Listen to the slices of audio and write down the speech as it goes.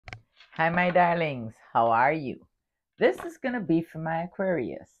Hi, my darlings. How are you? This is going to be for my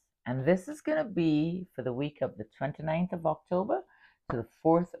Aquarius, and this is going to be for the week of the 29th of October to the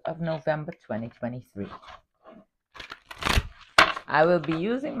 4th of November 2023. I will be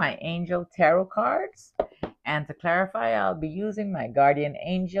using my Angel Tarot cards, and to clarify, I'll be using my Guardian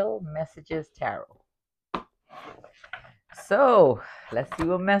Angel Messages Tarot. So, let's see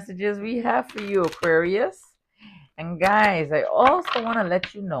what messages we have for you, Aquarius. And guys, I also want to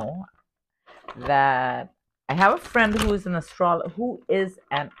let you know that I have a friend who is an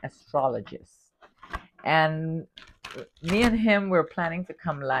astrologist, and me and him we're planning to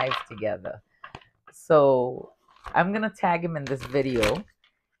come live together. So I'm gonna tag him in this video,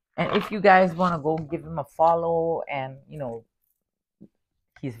 and if you guys want to go give him a follow, and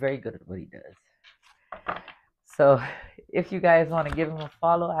he's very good at what he does. So if you guys want to give him a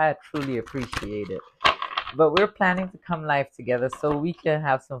follow, I truly appreciate it. But we're planning to come live together so we can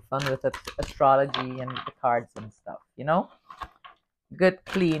have some fun with astrology and the cards and stuff, Good,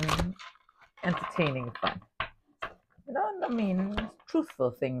 clean, entertaining fun.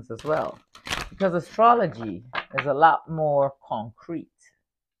 Truthful things as well. Because astrology is a lot more concrete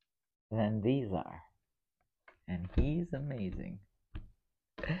than these are. And he's amazing.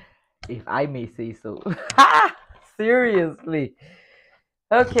 If I may say so. Seriously.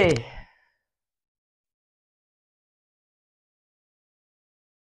 Okay.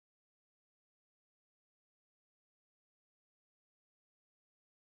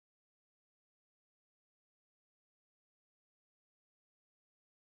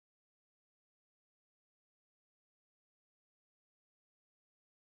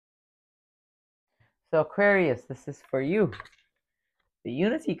 So Aquarius, this is for you. The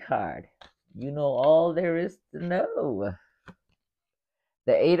Unity card. You know all there is to know.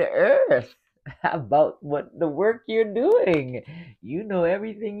 The Eight of Earth. About what the work you're doing. You know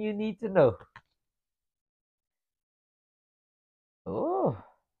everything you need to know. Oh,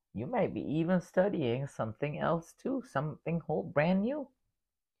 you might be even studying something else too. Something whole brand new.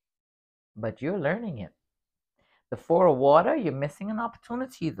 But you're learning it. The Four of Water, you're missing an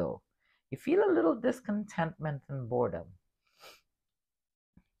opportunity though. You feel a little discontentment and boredom.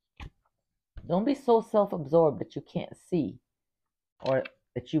 Don't be so self-absorbed that you can't see or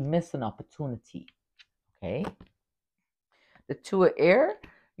that you miss an opportunity. Okay? The Two of Air,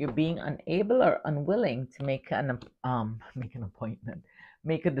 you're being unable or unwilling to make an appointment,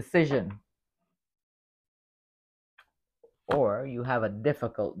 make a decision. Or you have a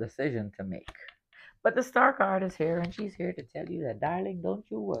difficult decision to make. But the Star card is here, and she's here to tell you that, darling, don't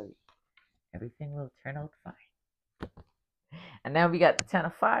you worry. Everything will turn out fine. And now we got the Ten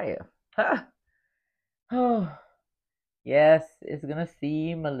of Fire. Huh. Oh, yes, it's going to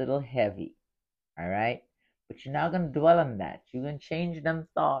seem a little heavy. All right? But you're not going to dwell on that. You're going to change them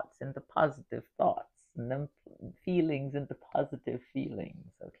thoughts into positive thoughts and them feelings into positive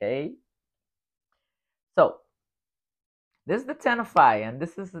feelings. Okay? So, this is the Ten of Fire, and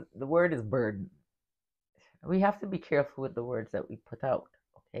the word is burden. We have to be careful with the words that we put out.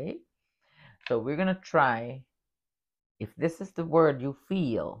 Okay? So we're going to try, if this is the word you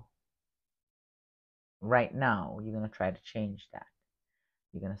feel right now, you're going to try to change that.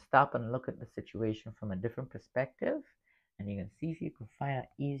 You're going to stop and look at the situation from a different perspective, and you're going to see if you can find an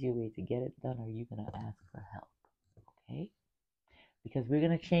easier way to get it done, or you're going to ask for help. Okay? Because we're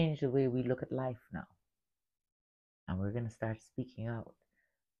going to change the way we look at life now. And we're going to start speaking out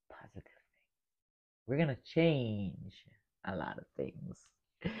positive things. We're going to change a lot of things.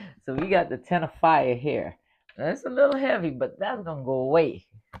 So we got the Ten of Fire here. Now, it's a little heavy, but that's going to go away.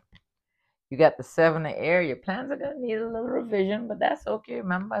 You got the Seven of Air. Your plans are going to need a little revision, but that's okay.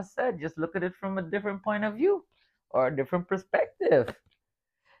 Remember I said, just look at it from a different point of view or a different perspective.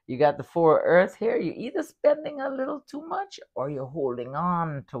 You got the Four of Earth here. You're either spending a little too much or you're holding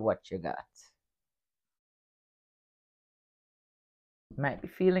on to what you got. You might be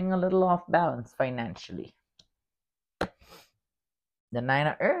feeling a little off balance financially. The Nine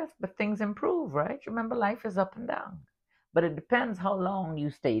of Earth, but things improve, right? Remember, life is up and down. But it depends how long you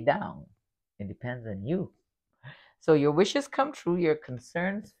stay down. It depends on you. So your wishes come true, your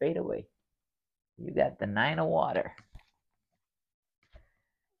concerns fade away. You got the Nine of Water.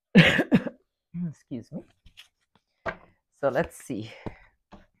 Excuse me. So let's see.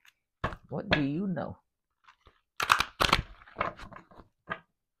 What do you know?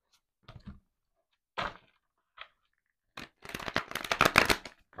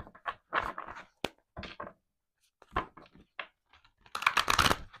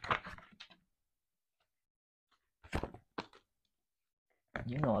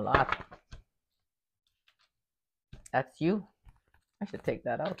 You know a lot. That's you. I should take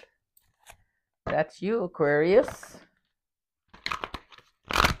that out. That's you, Aquarius.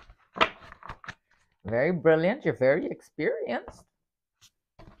 Very brilliant. You're very experienced.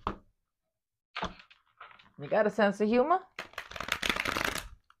 You got a sense of humor?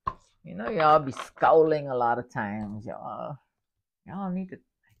 You know, y'all be scowling a lot of times. Y'all need to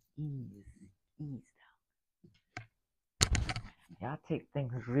ease down. Y'all take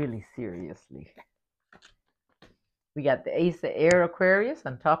things really seriously. We got the Ace of Air, Aquarius.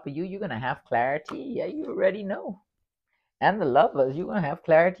 On top of you, you're going to have clarity. Yeah, you already know. And the lovers, you're going to have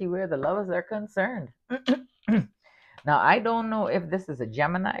clarity where the lovers are concerned. Now, I don't know if this is a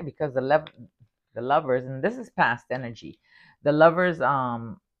Gemini because the lovers, and this is past energy, the lovers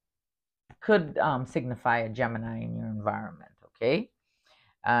could signify a Gemini in your environment, okay?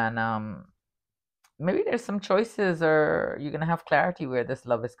 And maybe there's some choices, or you're going to have clarity where this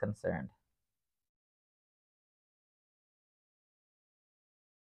love is concerned.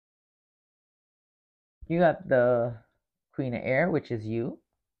 You got the Queen of Air, which is you.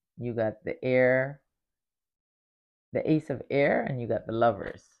 You got the Air, the Ace of Air, and you got the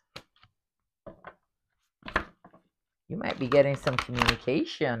lovers. You might be getting some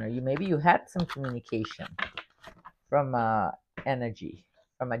communication, or maybe you had some communication from energy,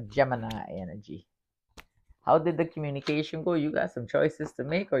 from a Gemini energy. How did the communication go? You got some choices to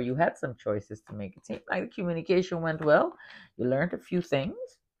make, or you had some choices to make. It seemed like the communication went well. You learned a few things.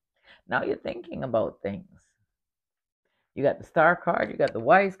 Now you're thinking about things. You got the Star card, you got the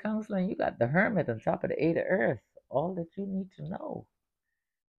Wise Counselor, and you got the Hermit on top of the Eight of Earth. All that you need to know.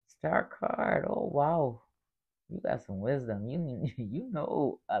 Star card, oh wow. You got some wisdom. You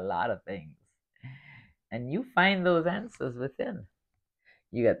know a lot of things. And you find those answers within.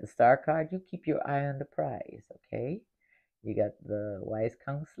 You got the Star card, you keep your eye on the prize, okay? You got the Wise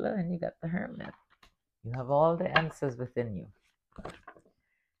Counselor, and you got the Hermit. You have all the answers within you.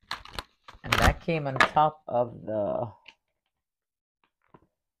 And that came on top of the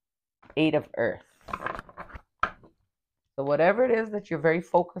Eight of Earth. So whatever it is that you're very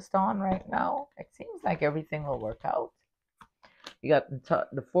focused on right now, it seems like everything will work out. You got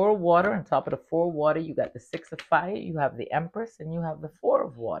the Four of Water. On top of the Four of Water, you got the Six of Fire. You have the Empress, and you have the Four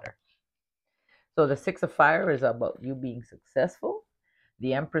of Water. So the Six of Fire is about you being successful.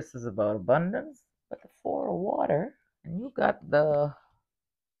 The Empress is about abundance. But the Four of Water, and you got the...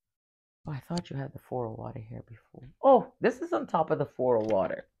 Oh, I thought you had the Four of Water here before. Oh, this is on top of the Four of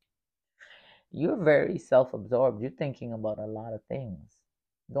Water. You're very self-absorbed. You're thinking about a lot of things.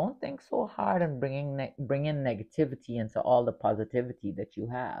 Don't think so hard and bring in negativity into all the positivity that you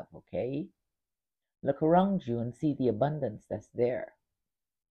have, okay? Look around you and see the abundance that's there.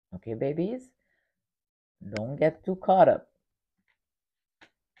 Okay, babies? Don't get too caught up.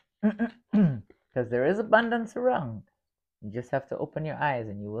 Because there is abundance around. You just have to open your eyes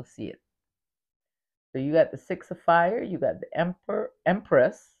and you will see it. So you got the Six of Fire, you got the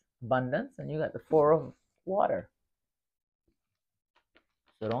Empress, abundance, and you got the Four of Water.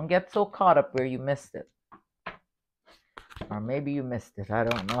 So don't get so caught up where you missed it. Or maybe you missed it, I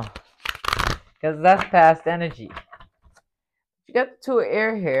don't know. Because that's past energy. You got the Two of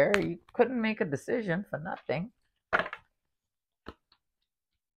Air here, you couldn't make a decision for nothing.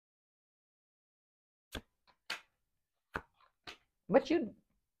 But you,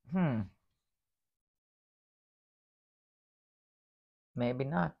 maybe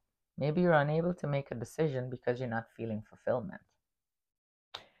not. Maybe you're unable to make a decision because you're not feeling fulfillment.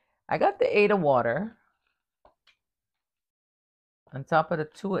 I got the Eight of Water. On top of the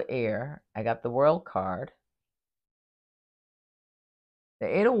Two of Air, I got the World card. The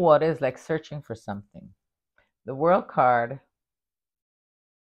Eight of Water is like searching for something. The World card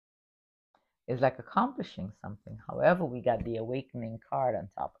is like accomplishing something. However, we got the Awakening card on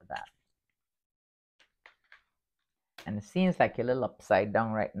top of that. And it seems like you're a little upside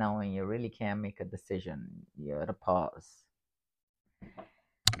down right now and you really can't make a decision. You're at a pause.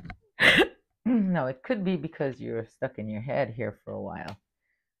 No, it could be because you're stuck in your head here for a while.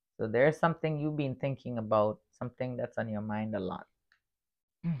 So there's something you've been thinking about, something that's on your mind a lot.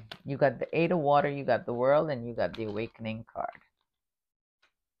 You got the Eight of Water, you got the World, and you got the Awakening card.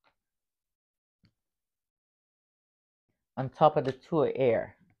 On top of the Two of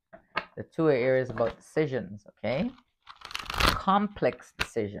Air. The Two of Air is about decisions, okay? Complex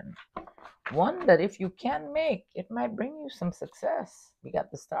decision. One that if you can make, it might bring you some success. We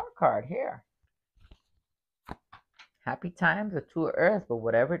got the Star card here. Happy times, the Two of Earth, but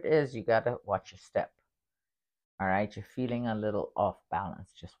whatever it is, you got to watch your step. All right, you're feeling a little off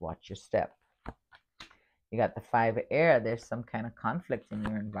balance. Just watch your step. You got the Five of Air. There's some kind of conflict in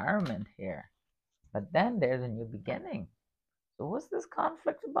your environment here. But then there's a new beginning. So what's this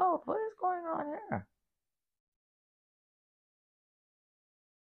conflict about? What is going on here?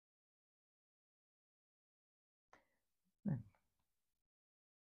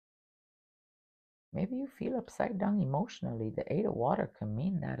 Maybe you feel upside down emotionally. The 8 of water can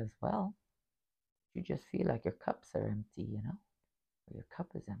mean that as well. You just feel like your cups are empty, you know? Or your cup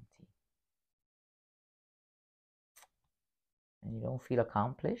is empty. And you don't feel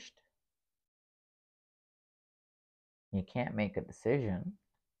accomplished. You can't make a decision.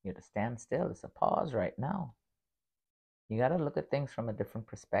 You have to stand still. It's a pause right now. You got to look at things from a different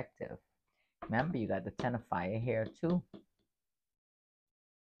perspective. Remember, you got the 10 of fire here too.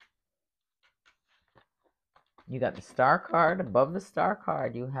 You got the star card. Above the star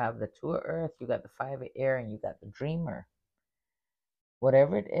card, you have the 2 of earth, you got the 5 of air, and you got the dreamer.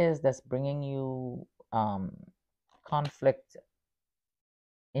 Whatever it is that's bringing you conflict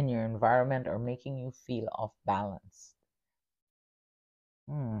in your environment or making you feel off balance.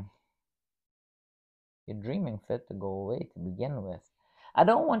 You're dreaming fit to go away to begin with. I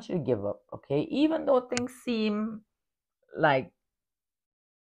don't want you to give up, okay? Even though things seem like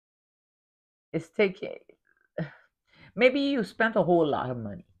it's taking... Maybe you spent a whole lot of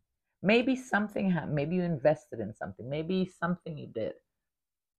money. Maybe something happened. Maybe you invested in something. Maybe something you did.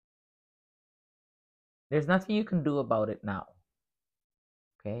 There's nothing you can do about it now,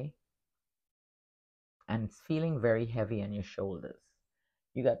 okay? And it's feeling very heavy on your shoulders.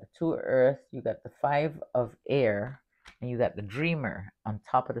 You got the 2 of earth, you got the 5 of air, and you got the dreamer on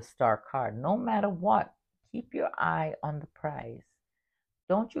top of the star card. No matter what, keep your eye on the prize.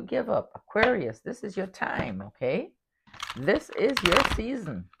 Don't you give up. Aquarius, this is your time, okay? This is your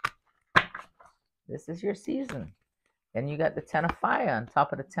season. This is your season. Then you got the 10 of fire. On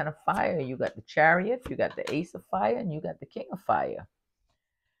top of the 10 of fire, you got the chariot, you got the ace of fire, and you got the king of fire.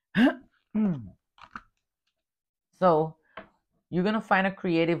 So you're going to find a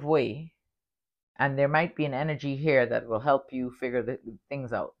creative way, and there might be an energy here that will help you figure the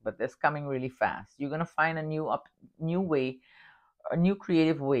things out, but that's coming really fast. You're going to find a new way, a new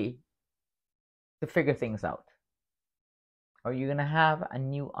creative way to figure things out. Or you're going to have a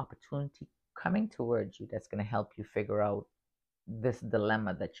new opportunity coming towards you that's going to help you figure out this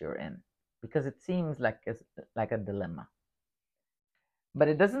dilemma that you're in, because it seems like a dilemma, but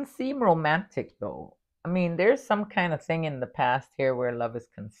it doesn't seem romantic though. I mean, there's some kind of thing in the past here where love is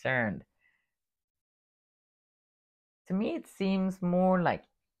concerned. To me, it seems more like,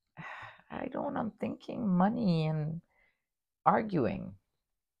 I'm thinking money and arguing,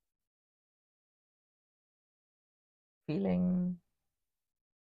 feeling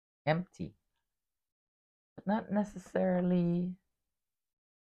empty, but not necessarily.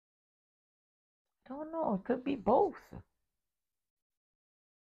 I don't know, it could be both.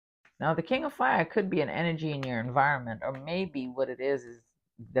 Now, the king of fire could be an energy in your environment, or maybe what it is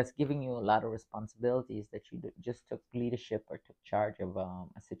that's giving you a lot of responsibilities, that you just took leadership or took charge of a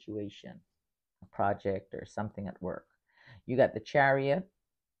situation, a project, or something at work. You got the chariot.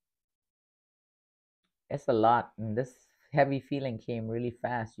 It's a lot, and this heavy feeling came really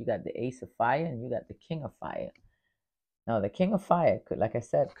fast. You got the ace of fire, and you got the king of fire. Now, the king of fire could, like I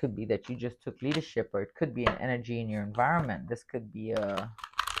said, could be that you just took leadership, or it could be an energy in your environment. This could be a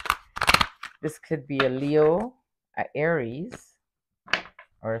Leo, a Aries,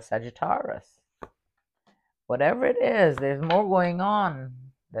 or a Sagittarius. Whatever it is, there's more going on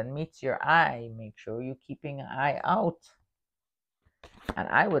than meets your eye. Make sure you're keeping an eye out. And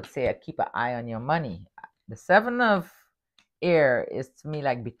I would say I keep an eye on your money. The 7 of air is to me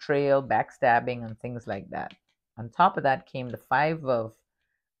like betrayal, backstabbing, and things like that. On top of that came the 5 of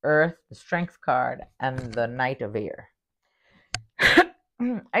earth, the strength card, and the knight of air.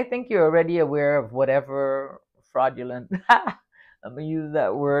 I think you're already aware of whatever fraudulent, I'm going to use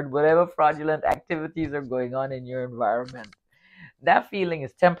that word, whatever fraudulent activities are going on in your environment. That feeling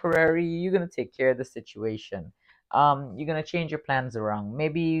is temporary. You're going to take care of the situation. You're going to change your plans around.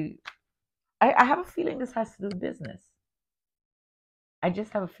 Maybe, I have a feeling this has to do with business. I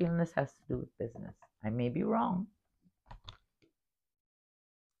just have a feeling this has to do with business. I may be wrong.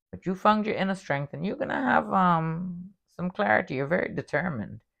 But you found your inner strength, and you're going to have some clarity. You're very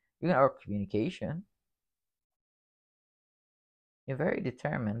determined. You're going to, or communication. You're very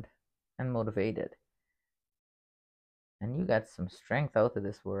determined and motivated. And you got some strength out of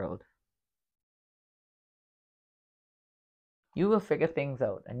this world. You will figure things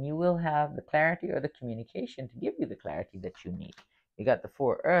out, and you will have the clarity or the communication to give you the clarity that you need. You got the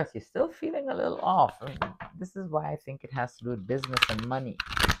 4 earth. You're still feeling a little off. I mean, this is why I think it has to do with business and money.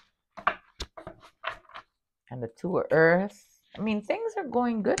 And the 2 of earth. I mean, things are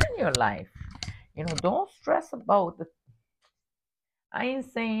going good in your life. Don't stress about I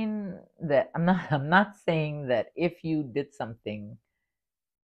ain't saying that I'm not saying that if you did something,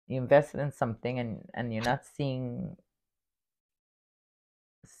 you invested in something and you're not seeing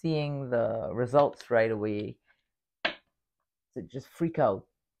the results right away, to just freak out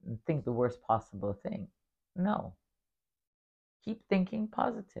and think the worst possible thing. No. Keep thinking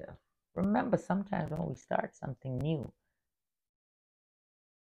positive. Remember, sometimes when we start something new,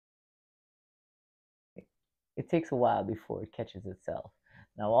 it takes a while before it catches itself.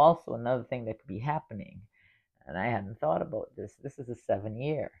 Now, also, another thing that could be happening, and I hadn't thought about this, this is a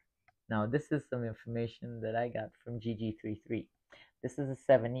 7-year. Now, this is some information that I got from GG33. This is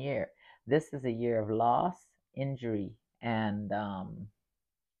a 7-year. This is a year of loss, injury, and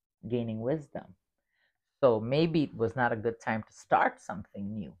gaining wisdom. So maybe it was not a good time to start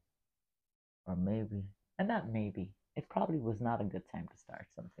something new. Or maybe, and not maybe, it probably was not a good time to start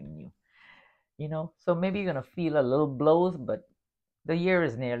something new. You know, so maybe you're going to feel a little blows, but the year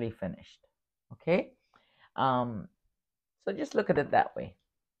is nearly finished. Okay? So just look at it that way.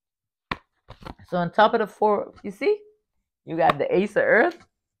 So on top of the 4, you see, you got the Ace of Earth,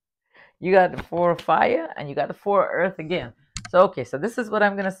 you got the 4 of Fire, and you got the 4 of Earth again. So, okay, so this is what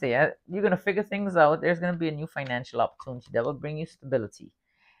I'm going to say. You're going to figure things out. There's going to be a new financial opportunity that will bring you stability.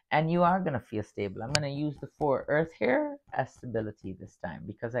 And you are going to feel stable. I'm going to use the 4 of Earth here as stability this time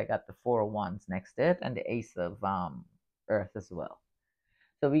because I got the 4 of Wands next to it and the Ace of Earth as well.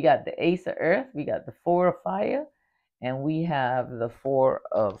 So we got the Ace of Earth, we got the 4 of Fire, and we have the 4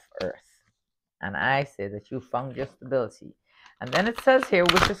 of Earth. And I say that you found your stability. And then it says here,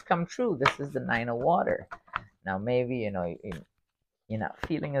 which has come true. This is the 9 of Water. Now, maybe, you know, you're not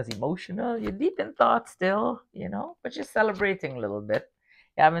feeling as emotional. You're deep in thought still, you know, but you're celebrating a little bit.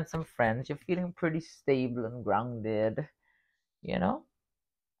 You're having some friends. You're feeling pretty stable and grounded, you know.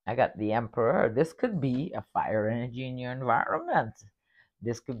 I got the Emperor. This could be a fire energy in your environment.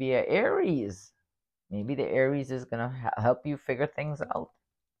 This could be an Aries. Maybe the Aries is going to help you figure things out.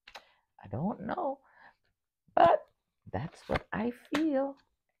 I don't know. But that's what I feel.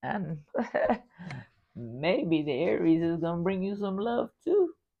 And maybe the Aries is going to bring you some love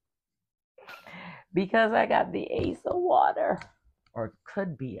too. Because I got the Ace of Water. Or it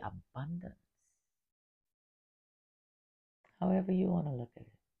could be abundance. However you want to look at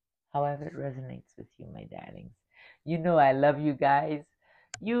it. However it resonates with you, my darlings. You know I love you guys.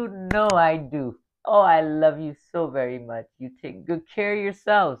 You know I do. Oh, I love you so very much. You take good care of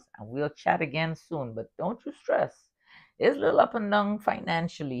yourselves. And we'll chat again soon. But don't you stress. It's a little up and down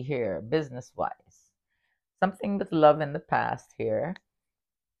financially here, business-wise. Something with love in the past here.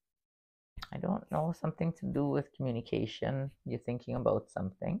 I don't know, something to do with communication. You're thinking about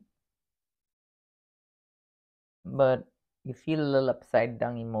something. But you feel a little upside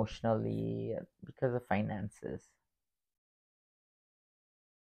down emotionally because of finances.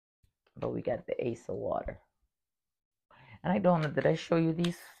 But we got the Ace of Water. And I don't know, did I show you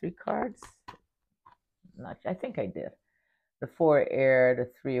these 3 cards? Not, I think I did. The 4 Air,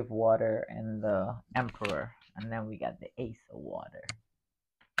 the 3 of Water, and the Emperor. And then we got the Ace of Water.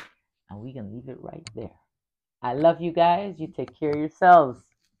 And we can leave it right there. I love you guys. You take care of yourselves.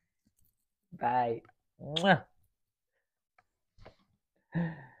 Bye. Mwah.